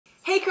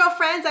Hey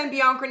Curlfriends, I'm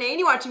Bianca Renee and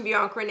you're watching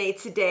Bianca Renee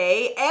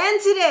Today. And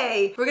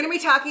today we're going to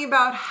be talking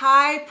about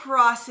high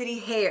porosity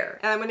hair.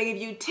 And I'm going to give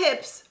you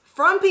tips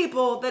from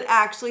people that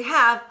actually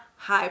have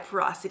high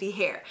porosity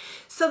hair.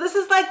 So this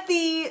is like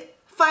the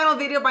final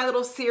video of my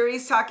little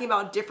series talking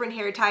about different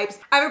hair types.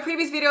 I have a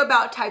previous video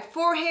about type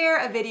 4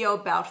 hair, a video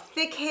about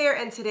thick hair,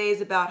 and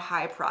today's about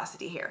high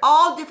porosity hair.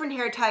 All different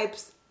hair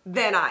types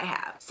than I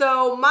have.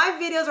 So my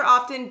videos are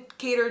often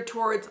catered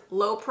towards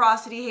low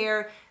porosity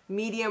hair,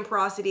 medium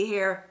porosity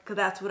hair, because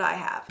that's what I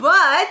have.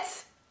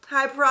 But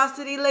high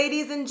porosity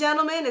ladies and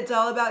gentlemen, it's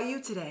all about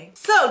you today.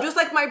 So just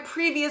like my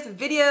previous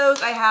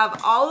videos, I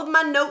have all of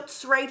my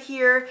notes right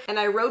here, and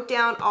I wrote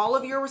down all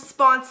of your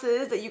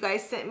responses that you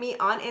guys sent me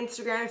on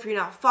Instagram. If you're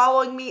not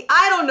following me,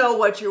 I don't know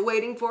what you're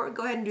waiting for.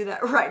 Go ahead and do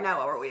that right now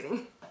while we're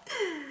waiting.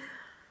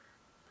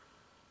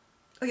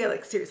 Oh yeah,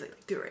 like seriously,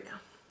 like do it right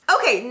now.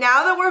 Okay,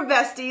 now that we're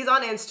besties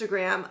on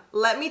Instagram,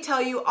 let me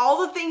tell you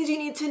all the things you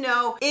need to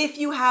know if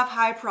you have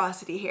high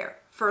porosity hair.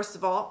 First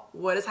of all,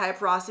 what is high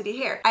porosity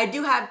hair? I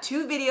do have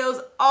 2 videos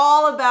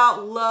all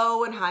about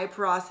low and high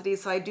porosity,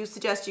 so I do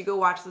suggest you go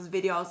watch those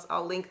videos.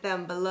 I'll link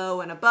them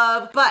below and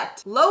above.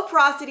 But low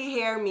porosity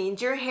hair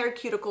means your hair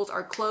cuticles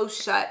are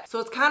closed shut, so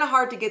it's kind of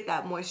hard to get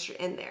that moisture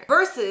in there.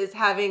 Versus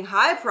having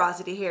high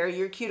porosity hair,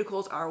 your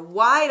cuticles are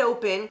wide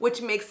open,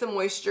 which makes the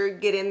moisture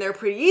get in there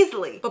pretty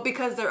easily. But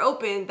because they're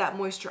open, that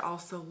moisture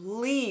also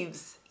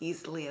leaves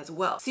easily as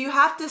well. So you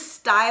have to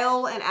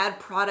style and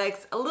add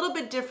products a little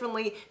bit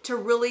differently to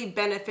really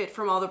benefit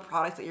from all the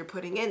products that you're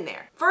putting in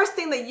there. First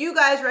thing that you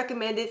guys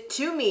recommended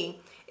to me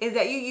is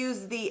that you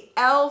use the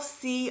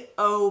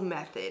LCO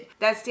method.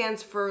 That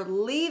stands for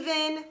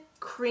leave-in,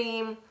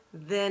 cream,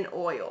 then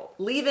oil.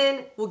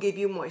 Leave-in will give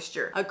you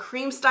moisture. A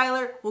cream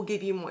styler will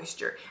give you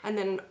moisture. And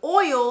then an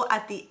oil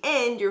at the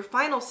end, your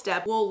final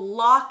step, will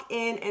lock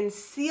in and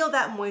seal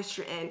that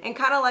moisture in and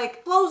kind of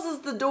like closes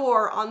the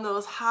door on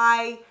those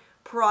high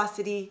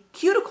porosity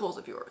cuticles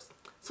of yours.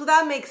 So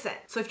that makes sense.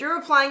 So if you're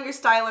applying your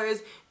stylers,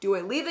 do a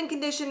leave-in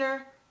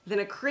conditioner, then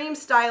a cream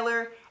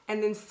styler,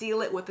 and then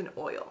seal it with an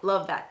oil.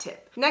 Love that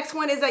tip. Next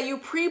one is that you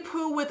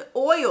pre-poo with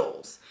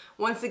oils.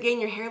 Once again,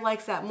 your hair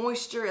likes that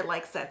moisture, it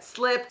likes that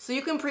slip. So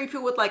you can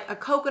pre-poo with like a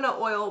coconut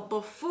oil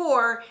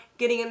before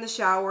getting in the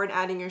shower and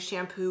adding your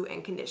shampoo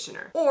and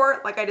conditioner.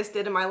 Or like I just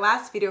did in my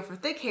last video for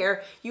thick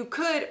hair, you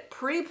could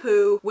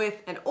pre-poo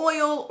with an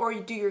oil or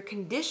you do your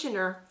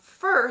conditioner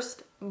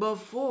first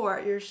before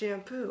your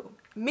shampoo.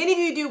 Many of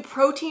you do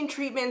protein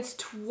treatments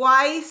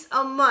twice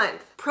a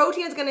month.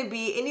 Protein is gonna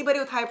be anybody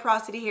with high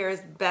porosity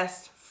hair's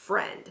best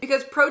friend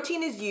because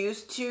protein is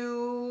used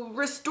to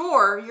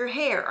restore your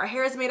hair. Our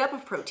hair is made up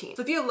of protein.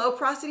 So if you have low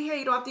porosity hair,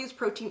 you don't have to use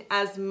protein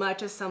as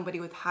much as somebody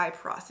with high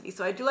porosity.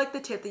 So I do like the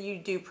tip that you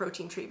do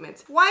protein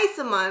treatments twice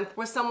a month,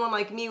 where someone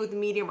like me with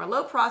medium or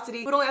low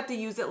porosity would only have to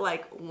use it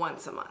like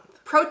once a month.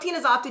 Protein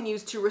is often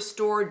used to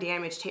restore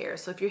damaged hair.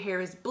 So if your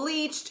hair is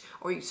bleached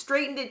or you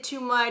straightened it too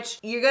much,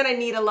 you're gonna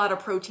need a lot of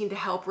protein to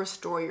help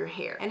restore your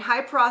hair. And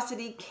high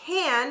porosity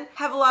can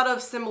have a lot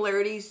of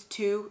similarities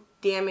to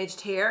damaged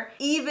hair,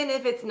 even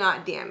if it's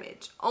not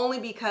damaged. Only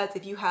because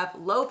if you have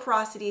low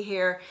porosity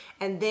hair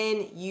and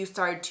then you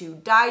started to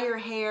dye your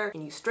hair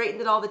and you straightened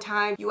it all the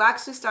time, you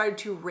actually started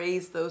to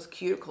raise those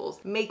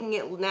cuticles, making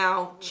it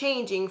now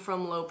changing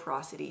from low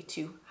porosity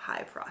to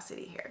high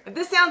porosity hair. If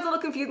this sounds a little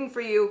confusing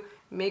for you,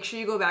 make sure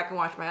you go back and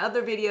watch my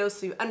other videos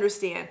so you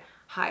understand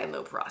high and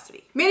low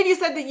porosity. Many of you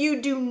said that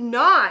you do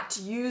not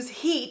use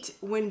heat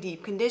when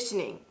deep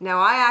conditioning. Now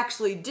I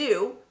actually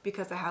do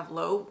because I have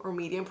low or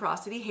medium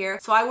porosity hair.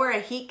 So I wear a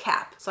heat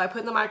cap. So I put it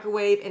in the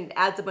microwave and it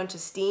adds a bunch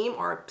of steam,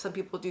 or some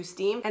people do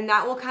steam, and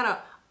that will kind of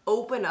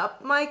open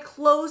up my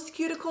closed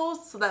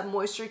cuticles so that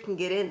moisture can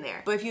get in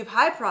there. But if you have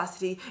high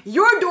porosity,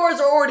 your doors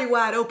are already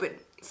wide open.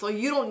 So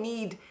you don't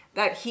need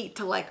that heat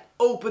to like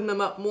open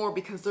them up more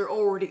because they're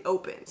already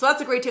open. So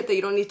that's a great tip, that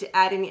you don't need to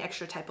add any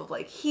extra type of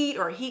like heat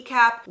or heat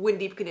cap when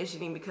deep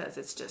conditioning because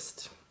it's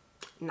just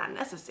not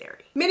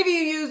necessary. Many of you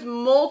use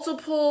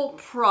multiple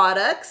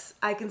products.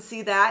 I can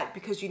see that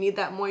because you need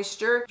that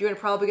moisture. You're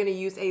probably gonna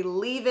use a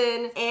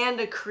leave-in and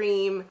a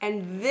cream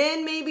and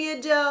then maybe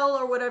a gel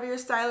or whatever your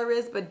styler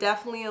is, but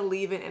definitely a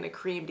leave-in and a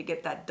cream to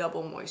get that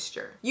double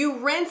moisture. You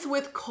rinse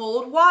with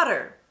cold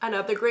water.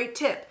 Another great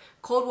tip.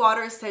 Cold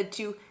water is said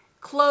to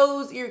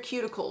close your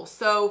cuticles.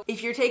 So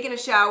if you're taking a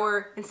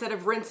shower, instead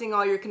of rinsing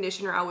all your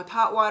conditioner out with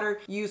hot water,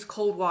 use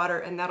cold water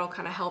and that'll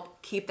kind of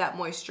help keep that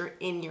moisture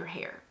in your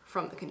hair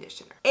from the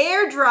conditioner.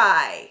 Air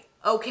dry.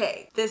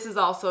 Okay, this is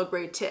also a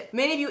great tip.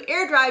 Many of you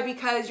air dry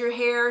because your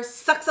hair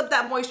sucks up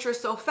that moisture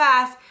so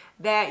fast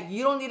that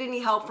you don't need any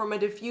help from a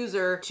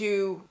diffuser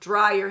to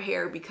dry your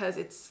hair because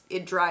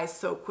it dries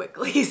so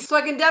quickly. So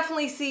I can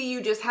definitely see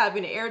you just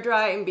having air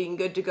dry and being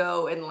good to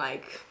go in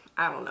like,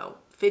 I don't know,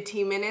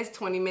 15 minutes,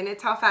 20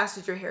 minutes? How fast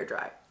does your hair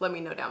dry? Let me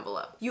know down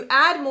below. You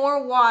add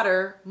more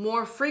water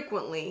more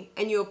frequently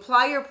and you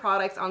apply your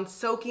products on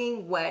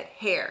soaking wet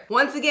hair.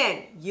 Once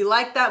again, you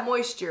like that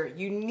moisture.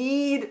 You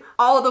need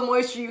all the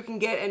moisture you can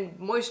get, and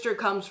moisture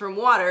comes from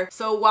water.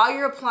 So while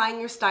you're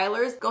applying your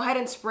stylers, go ahead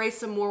and spray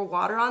some more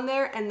water on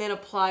there and then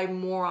apply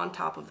more on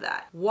top of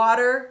that.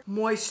 Water,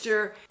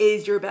 moisture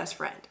is your best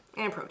friend,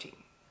 and protein.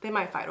 They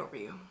might fight over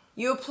you.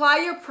 You apply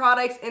your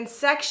products in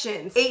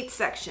sections, 8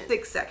 sections,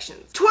 6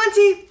 sections,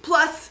 20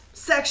 plus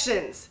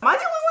sections. Am I the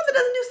only one that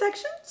doesn't do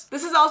sections?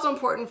 This is also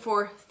important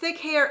for thick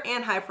hair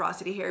and high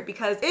porosity hair,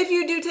 because if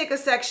you do take a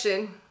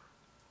section,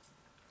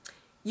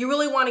 you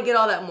really want to get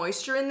all that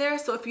moisture in there.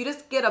 So if you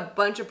just get a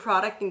bunch of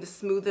product and just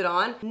smooth it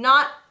on,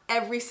 not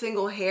every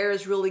single hair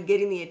is really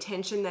getting the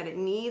attention that it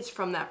needs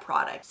from that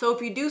product. So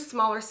if you do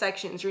smaller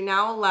sections, you're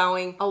now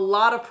allowing a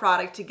lot of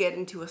product to get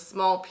into a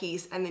small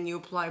piece, and then you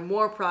apply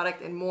more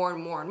product and more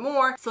and more and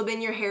more. So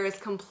then your hair is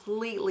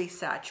completely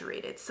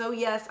saturated. So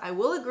yes, I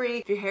will agree,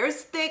 if your hair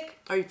is thick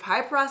or you have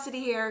high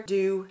porosity hair,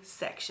 do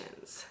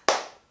sections.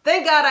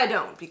 Thank God I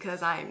don't,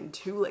 because I'm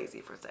too lazy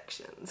for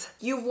sections.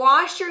 You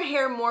wash your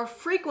hair more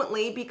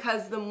frequently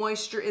because the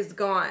moisture is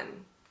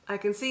gone. I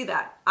can see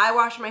that. I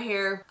wash my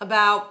hair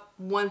about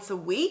once a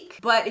week,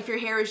 but if your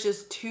hair is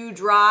just too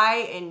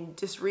dry and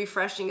just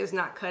refreshing is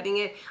not cutting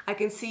it, I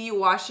can see you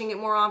washing it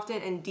more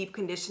often and deep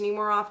conditioning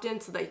more often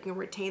so that you can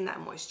retain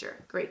that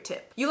moisture. Great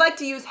tip. You like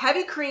to use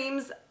heavy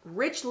creams,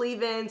 rich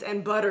leave-ins,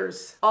 and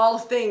butters, all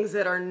things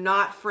that are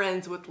not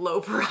friends with low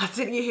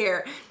porosity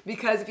hair,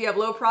 because if you have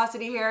low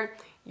porosity hair,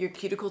 your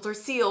cuticles are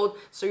sealed,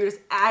 so you're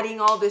just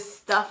adding all this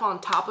stuff on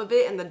top of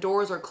it and the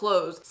doors are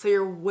closed, so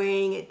you're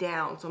weighing it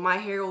down. So my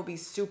hair will be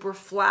super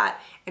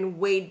flat and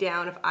weighed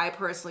down if I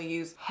personally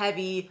use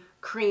heavy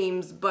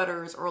creams,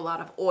 butters, or a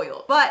lot of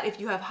oil. But if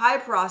you have high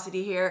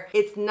porosity hair,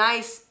 it's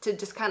nice to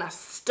just kind of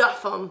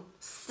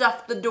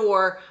stuff the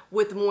door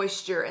with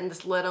moisture and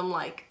just let them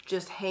like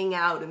just hang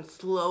out and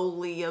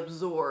slowly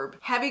absorb.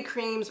 Heavy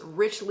creams,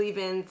 rich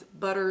leave-ins,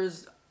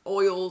 butters,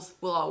 oils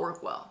will all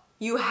work well.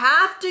 You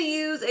have to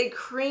use a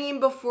cream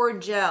before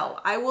gel.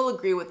 I will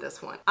agree with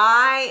this one.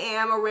 I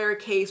am a rare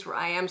case where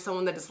I am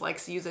someone that just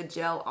likes to use a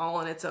gel all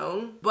on its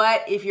own.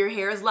 But if your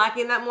hair is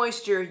lacking that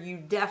moisture, you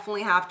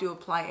definitely have to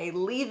apply a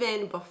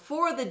leave-in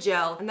before the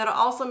gel, and that'll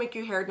also make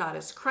your hair not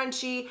as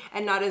crunchy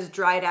and not as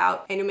dried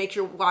out, and it'll make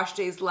your wash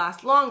days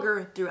last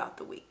longer throughout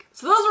the week.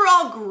 So those are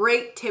all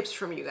great tips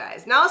from you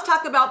guys. Now let's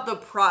talk about the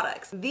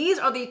products. These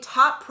are the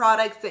top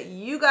products that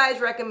you guys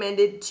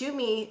recommended to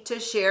me to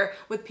share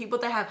with people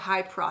that have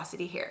high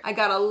porosity hair. I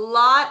got a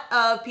lot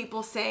of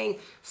people saying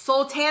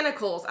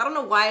Sultanicals. I don't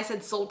know why I said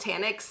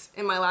Sultanics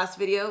in my last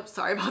video.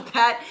 Sorry about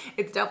that.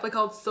 It's definitely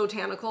called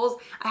Sultanicals.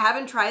 I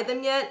haven't tried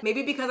them yet.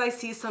 Maybe because I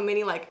see so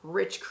many like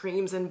rich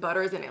creams and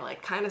butters and it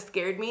like kind of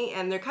scared me,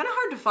 and they're kind of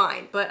hard to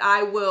find, but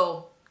I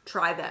will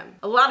try them.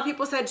 A lot of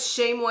people said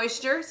Shea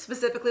Moisture,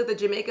 specifically the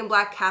Jamaican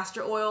Black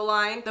Castor Oil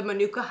line, the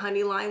Manuka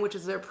Honey line, which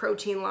is their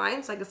protein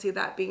line, so I can see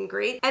that being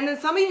great. And then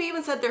some of you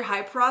even said their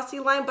high porosity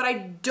line, but I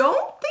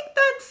don't think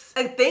that's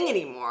a thing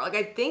anymore. Like,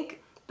 I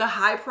think the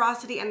high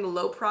porosity and the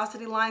low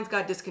porosity lines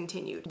got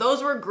discontinued.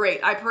 Those were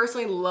great. I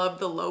personally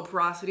loved the low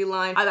porosity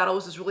line. I thought it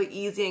was just really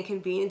easy and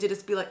convenient to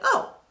just be like,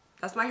 oh,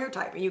 that's my hair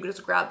type, and you can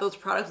just grab those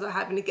products without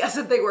having to guess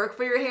if they work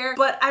for your hair.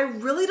 But I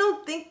really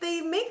don't think they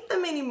make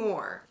them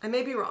anymore. I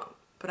may be wrong,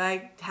 but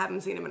I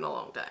haven't seen them in a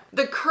long time.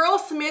 The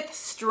Curlsmith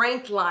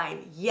Strength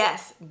line,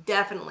 yes,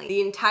 definitely. The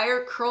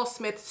entire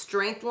Curlsmith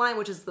Strength line,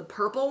 which is the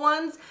purple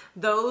ones,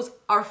 those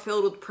are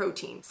filled with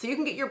protein. So you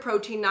can get your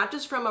protein not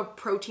just from a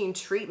protein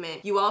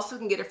treatment, you also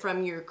can get it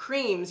from your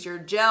creams, your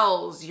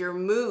gels, your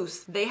mousse.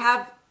 They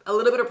have a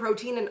little bit of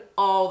protein in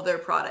all of their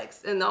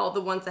products, and all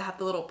the ones that have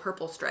the little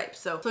purple stripes.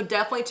 So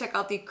definitely check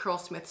out the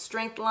Curlsmith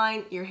Strength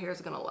line. Your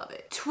hair's gonna love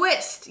it.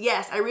 Twist,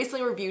 yes, I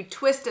recently reviewed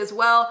Twist as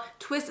well.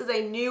 Twist is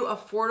a new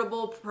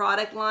affordable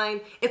product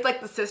line. It's like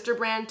the sister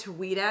brand to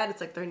Weedad.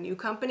 It's like their new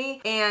company,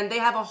 and they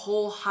have a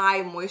whole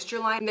high moisture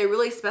line. They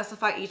really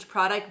specify each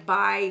product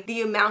by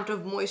the amount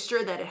of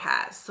moisture that it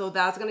has. So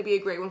that's gonna be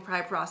a great one for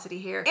high porosity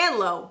hair and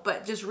low,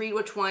 but just read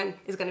which one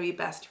is gonna be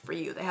best for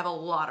you. They have a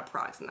lot of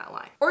products in that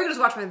line. Or you can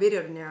just watch my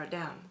video to narrow it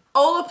down.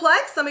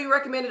 Olaplex, some of you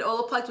recommended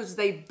Olaplex, which is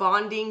a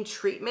bonding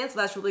treatment, so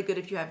that's really good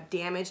if you have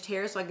damaged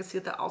hair, so I can see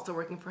that also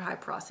working for high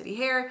porosity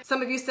hair.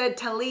 Some of you said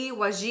Tali,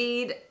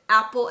 Wajid,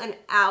 Apple, and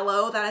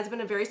Aloe. That has been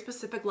a very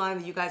specific line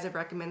that you guys have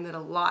recommended a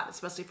lot,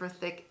 especially for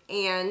thick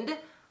and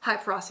high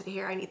porosity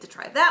hair. I need to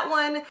try that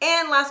one.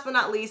 And last but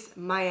not least,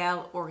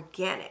 Mielle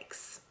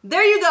Organics.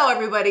 There you go,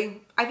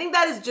 everybody. I think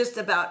that is just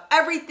about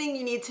everything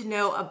you need to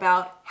know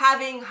about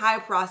having high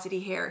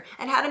porosity hair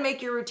and how to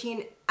make your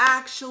routine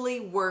actually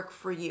work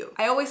for you.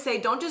 I always say,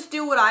 don't just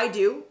do what I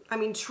do. I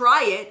mean,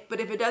 try it, but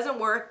if it doesn't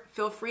work,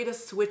 feel free to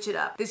switch it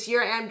up. This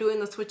year I am doing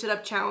the Switch It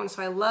Up Challenge,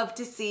 so I love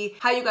to see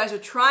how you guys are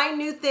trying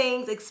new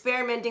things,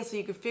 experimenting, so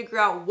you can figure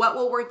out what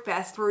will work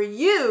best for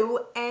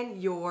you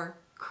and your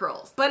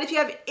curls. But if you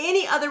have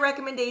any other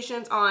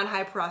recommendations on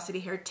high porosity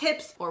hair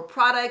tips or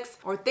products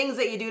or things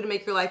that you do to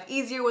make your life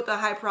easier with the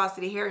high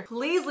porosity hair,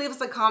 please leave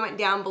us a comment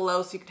down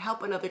below so you can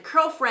help another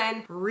curl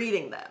friend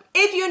reading them.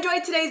 If you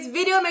enjoyed today's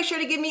video, make sure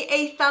to give me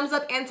a thumbs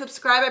up and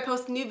subscribe. I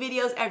post new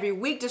videos every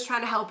week just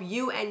trying to help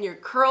you and your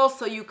curls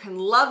so you can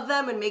love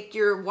them and make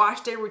your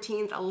wash day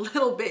routines a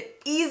little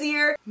bit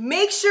easier.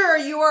 Make sure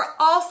you are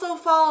also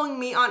following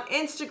me on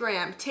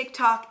Instagram,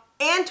 TikTok,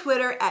 and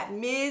Twitter at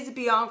Ms.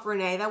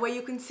 BiancaRenee. That way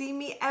you can see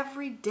me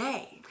every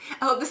day.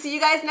 I hope to see you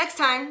guys next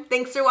time.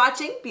 Thanks for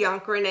watching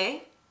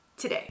BiancaRenee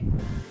Today.